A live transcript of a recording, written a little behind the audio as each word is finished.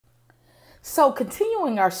So,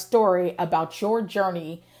 continuing our story about your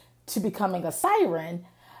journey to becoming a siren,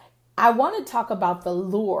 I want to talk about the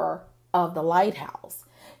lure of the lighthouse.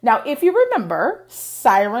 Now, if you remember,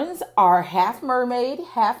 sirens are half mermaid,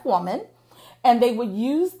 half woman, and they would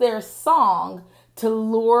use their song to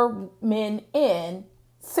lure men in,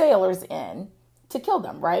 sailors in, to kill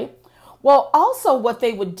them, right? Well, also what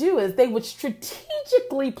they would do is they would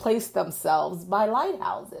strategically place themselves by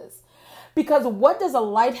lighthouses. Because what does a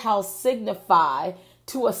lighthouse signify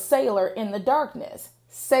to a sailor in the darkness?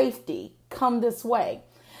 Safety. Come this way.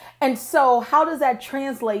 And so how does that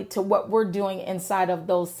translate to what we're doing inside of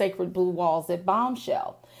those sacred blue walls at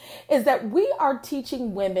Bombshell? Is that we are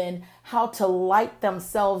teaching women how to light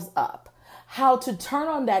themselves up, how to turn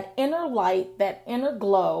on that inner light, that inner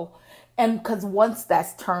glow. And because once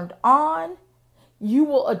that's turned on, you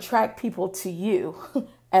will attract people to you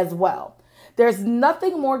as well. There's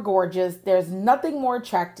nothing more gorgeous, there's nothing more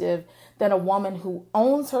attractive than a woman who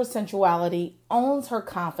owns her sensuality, owns her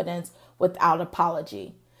confidence without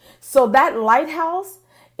apology. So that lighthouse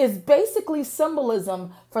is basically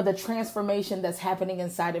symbolism for the transformation that's happening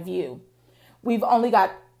inside of you. We've only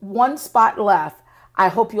got one spot left. I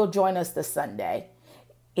hope you'll join us this Sunday.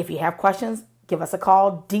 If you have questions, give us a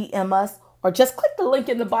call, DM us, or just click the link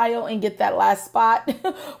in the bio and get that last spot.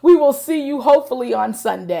 We will see you hopefully on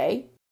Sunday.